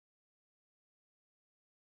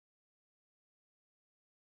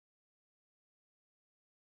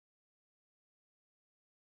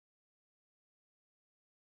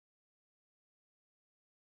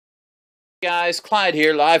Guys, Clyde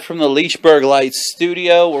here, live from the Leechburg Lights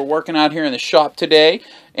studio. We're working out here in the shop today,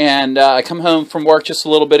 and I come home from work just a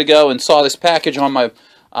little bit ago and saw this package on my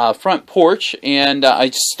front porch, and I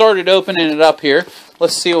started opening it up here.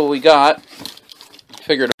 Let's see what we got.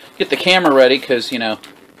 Figured I'd get the camera ready because, you know,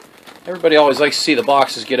 everybody always likes to see the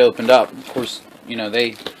boxes get opened up. Of course, you know,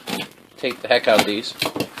 they take the heck out of these.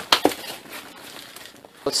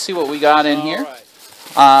 Let's see what we got in here.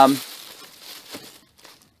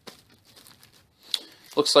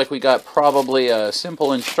 Looks like we got probably a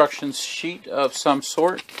simple instructions sheet of some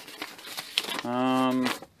sort.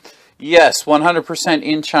 Yes, 100%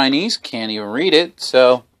 in Chinese. Can't even read it,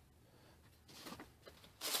 so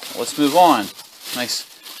let's move on.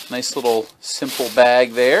 Nice little simple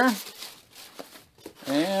bag there.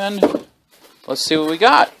 And let's see what we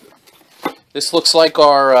got. This looks like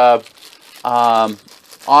our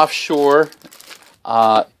offshore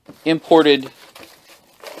imported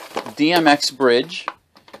Dmx bridge.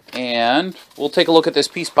 And we'll take a look at this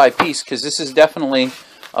piece by piece because this is definitely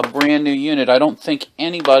a brand new unit. I don't think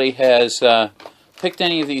anybody has picked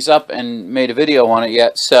any of these up and made a video on it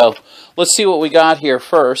yet. So let's see what we got here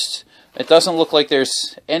first. It doesn't look like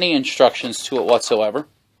there's any instructions to it whatsoever.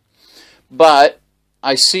 But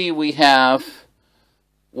I see we have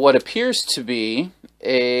what appears to be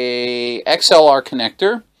a XLR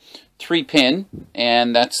connector, 3-pin,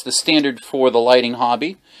 and that's the standard for the lighting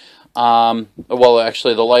hobby. Well,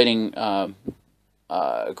 actually the lighting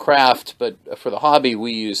craft, but for the hobby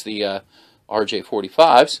we use the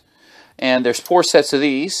Rj45s, and there's 4 sets of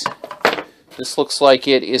these. This looks like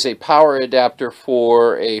it is a power adapter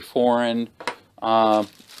for a foreign or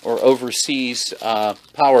overseas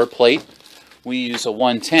power plate. We use a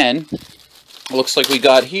 110. Looks like we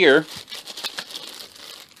got here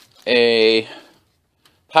a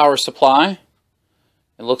power supply.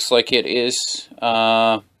 It looks like it is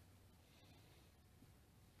 5-volt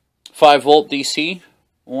DC,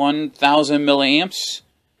 1000 milliamps,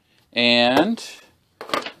 and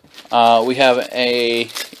we have a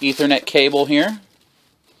Ethernet cable here,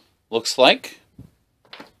 looks like,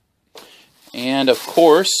 and of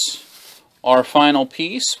course our final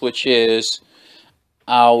piece, which is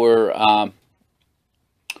our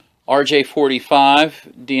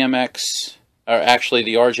Rj45 Dmx, or actually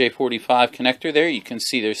the Rj45 connector there. You can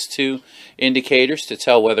see there's 2 indicators to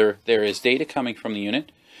tell whether there is data coming from the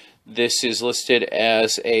unit. This is listed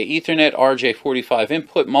as a Ethernet Rj45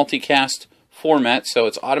 input multicast format, so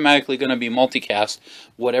it's automatically going to be multicast,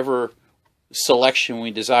 whatever selection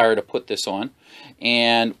we desire to put this on.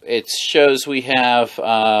 And it shows we have,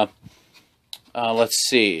 let's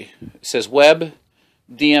see, it says web,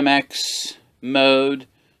 DMX, mode,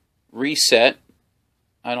 reset.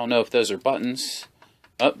 I don't know if those are buttons.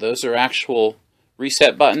 Oh, those are actual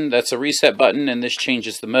reset button. That's a reset button, and this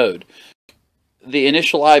changes the mode. The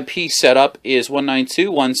initial IP setup is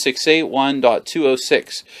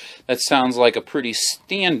 192.168.1.206. That sounds like a pretty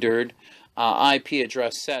standard IP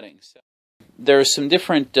address setting. There are some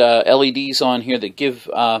different LEDs on here that give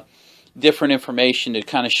different information to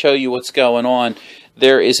kind of show you what's going on.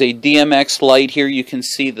 There is a DMX light here. You can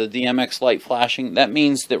see the DMX light flashing. That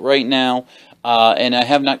means that right now, and I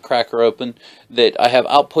have not cracked her open, that I have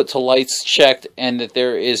output to lights checked and that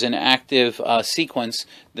there is an active sequence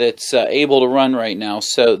that's able to run right now.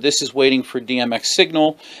 So this is waiting for DMX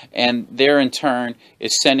signal, and there in turn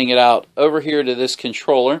is sending it out over here to this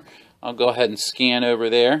controller. I'll go ahead and scan over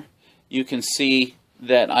there. You can see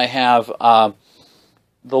that I have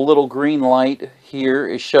the little green light here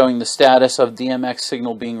is showing the status of DMX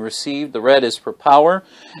signal being received. The red is for power,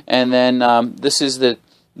 and then this is the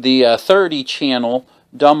 30 channel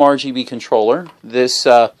dumb RGB controller. This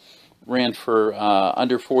ran for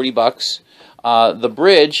under 40 bucks. The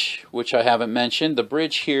bridge, which I haven't mentioned, the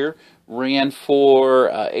bridge here ran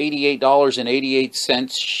for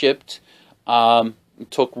 $88.88 shipped. It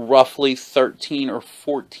took roughly 13 or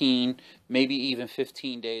 14, maybe even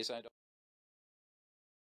 15 days.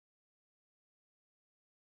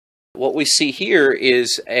 What we see here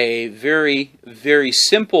is a very, very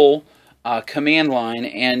simple command line,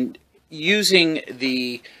 and using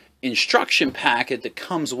the instruction packet that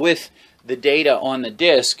comes with the data on the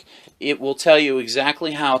disk, it will tell you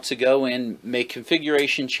exactly how to go in, make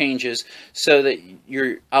configuration changes so that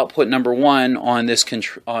your output number 1 on this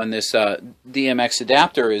DMX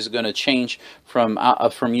adapter is going to change from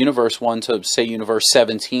universe 1 to, say, universe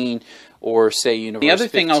 17 or, say, universe 15. The other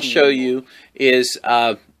thing I'll show you is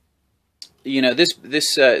you know, this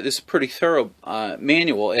is a pretty thorough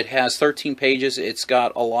manual. It has 13 pages. It's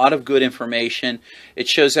got a lot of good information. It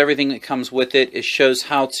shows everything that comes with it. It shows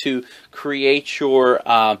how to create your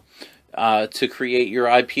to create your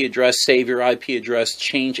IP address, save your IP address,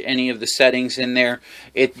 change any of the settings in there.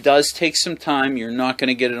 It does take some time. You're not going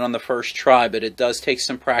to get it on the first try, but it does take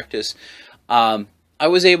some practice. I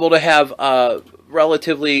was able to have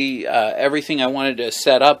relatively everything I wanted to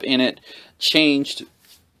set up in it changed,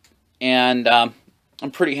 and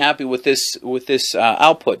I'm pretty happy with this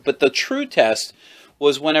output. But the true test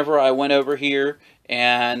was whenever I went over here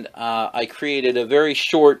and I created a very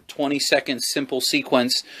short 20-second simple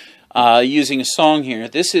sequence using a song here.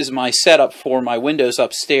 This is my setup for my windows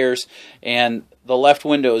upstairs, and the left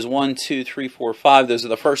window is 1, 2, 3, 4, 5. Those are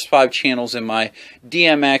the first 5 channels in my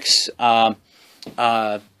DMX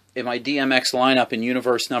lineup in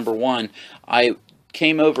universe number 1. I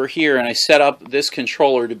came over here and I set up this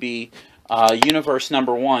controller to be universe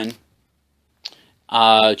number 1,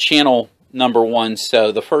 channel number 1.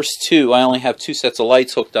 So the first 2, I only have 2 sets of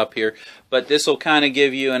lights hooked up here, but this will kind of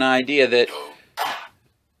give you an idea that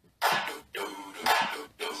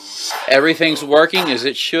everything's working as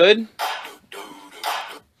it should,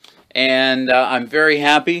 and I'm very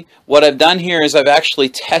happy. What I've done here is I've actually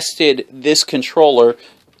tested this controller.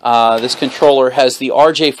 This controller has the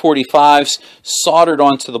Rj45s soldered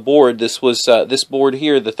onto the board. This was this board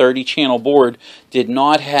here, the 30-channel board, did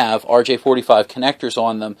not have Rj45 connectors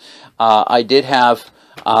on them. I did have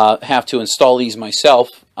to install these myself.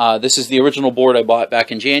 This is the original board I bought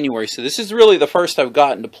back in January, so this is really the first I've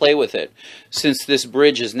gotten to play with it since this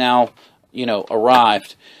bridge has now,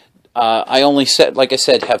 arrived. I only like I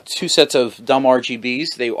said, have 2 sets of dumb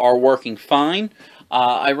RGBs. They are working fine.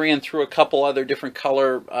 I ran through a couple other different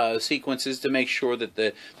color sequences to make sure that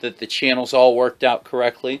the channels all worked out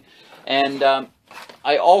correctly. And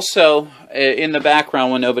I also, in the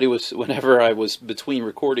background whenever I was between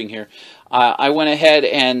recording here, I went ahead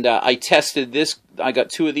and I tested this. I got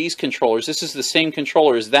 2 of these controllers. This is the same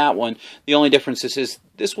controller as that one. The only difference is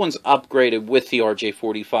this one's upgraded with the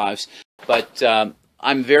Rj45s. But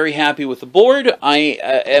I'm very happy with the board. I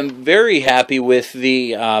am very happy with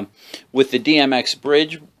the DMX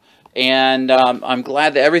bridge, and I'm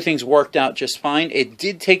glad that everything's worked out just fine. It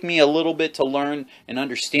did take me a little bit to learn and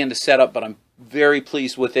understand the setup, but I'm very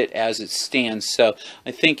pleased with it as it stands. So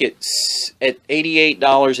I think it's at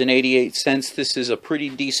 $88.88. This is a pretty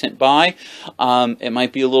decent buy. It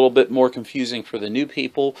might be a little bit more confusing for the new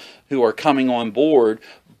people who are coming on board,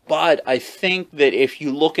 but I think that if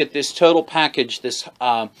you look at this total package, this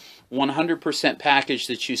 100% package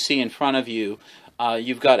that you see in front of you,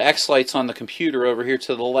 you've got X-Lights on the computer over here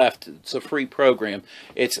to the left. It's a free program.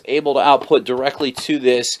 It's able to output directly to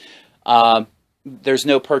this. There's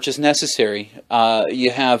no purchase necessary.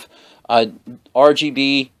 You have a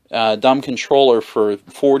RGB dumb controller for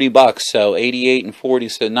 $40, so 88 and 40,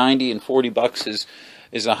 so 90 and $40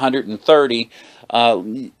 is 130.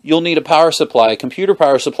 You'll need a power supply. A computer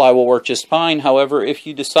power supply will work just fine. However, if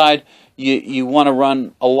you decide you want to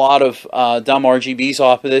run a lot of dumb RGBs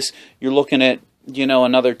off of this, you're looking at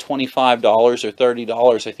another $25 or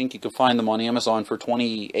 $30. I think you can find them on Amazon for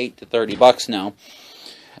 28 to $30 now.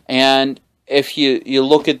 And if you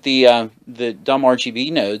look at the dumb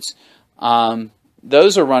RGB nodes,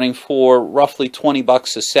 those are running for roughly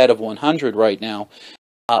 $20 a set of 100 right now.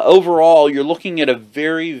 Overall, you're looking at a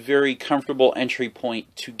very, very comfortable entry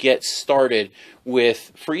point to get started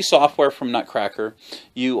with free software from Nutcracker.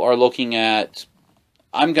 You are looking at,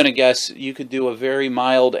 I'm going to guess, you could do a very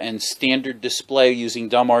mild and standard display using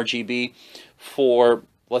dumb RGB for,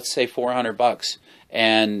 let's say, $400.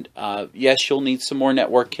 And yes, you'll need some more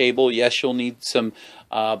network cable. Yes, you'll need some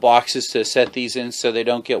boxes to set these in so they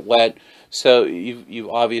don't get wet. So you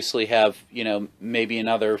obviously have, maybe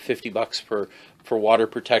another $50 for water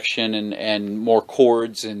protection and more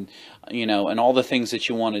cords and and all the things that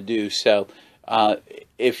you want to do. So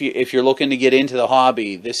if you're looking to get into the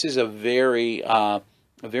hobby, this is a very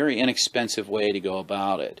inexpensive way to go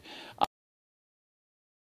about it.